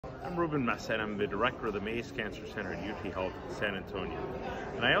I'm Ruben Mesa, and I'm the director of the Mays Cancer Center at UT Health San Antonio.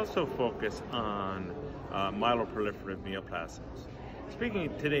 And I also focus on myeloproliferative neoplasms. Speaking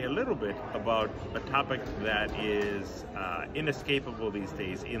today a little bit about a topic that is inescapable these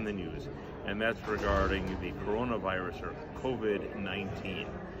days in the news, and that's regarding the coronavirus or COVID-19.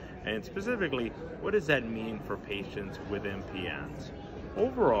 And specifically, what does that mean for patients with MPNs?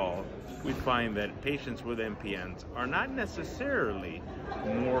 Overall, we find that patients with MPNs are not necessarily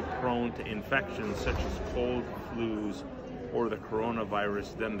more prone to infections such as cold, flus, or the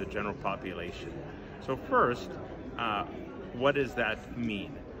coronavirus than the general population. So first, what does that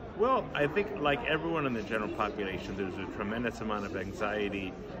mean? Well, I think like everyone in the general population, there's a tremendous amount of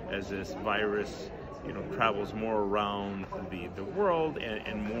anxiety as this virus travels more around the world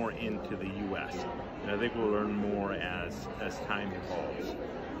and more into the U.S. And I think we'll learn more as time evolves.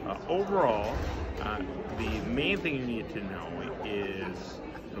 Overall, the main thing you need to know is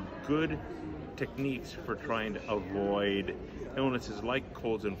good techniques for trying to avoid illnesses like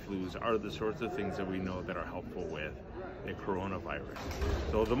colds and flus are the sorts of things that we know that are helpful with the coronavirus.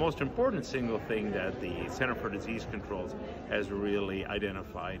 So the most important single thing that the Center for Disease Control has really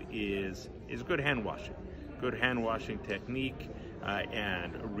identified is good hand washing. Good hand washing technique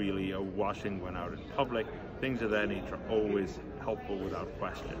and really washing when out in public. Things of that nature are always helpful without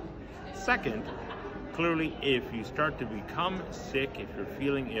question. Second, clearly if you start to become sick, if you're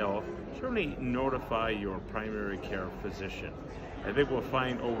feeling ill, certainly notify your primary care physician. I think we'll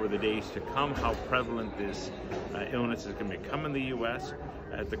find over the days to come how prevalent this illness is going to become in the U.S.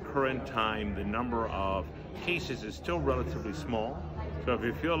 At the current time, the number of cases is still relatively small. So if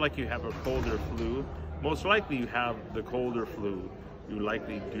you feel like you have a cold or flu, most likely you have the cold or flu. You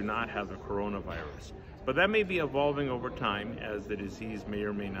likely do not have the coronavirus. But that may be evolving over time as the disease may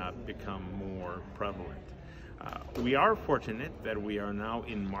or may not become more prevalent. We are fortunate that we are now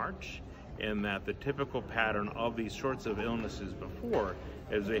in March, and that the typical pattern of these sorts of illnesses before,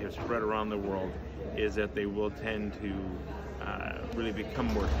 as they have spread around the world, is that they will tend to really become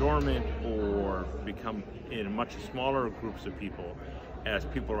more dormant or become in much smaller groups of people as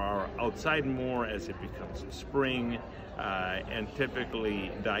people are outside more, as it becomes spring, and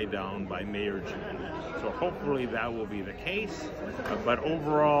typically die down by May or June. So hopefully that will be the case, but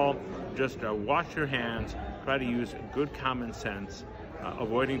overall, just wash your hands, try to use good common sense,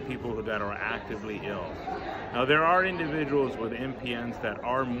 avoiding people that are actively ill. Now, there are individuals with MPNs that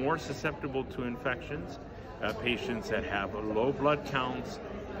are more susceptible to infections, patients that have low blood counts,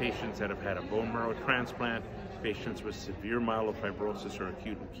 patients that have had a bone marrow transplant, patients with severe myelofibrosis or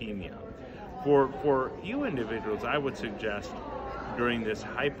acute leukemia. For you individuals, I would suggest during this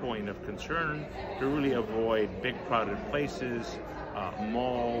high point of concern to really avoid big crowded places,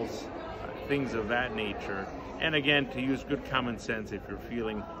 malls, things of that nature. And again, to use good common sense if you're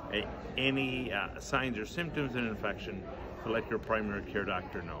feeling any signs or symptoms of an infection, to let your primary care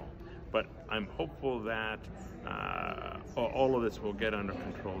doctor know. But I'm hopeful that all of this will get under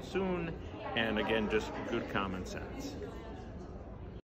control soon, and again, just good common sense.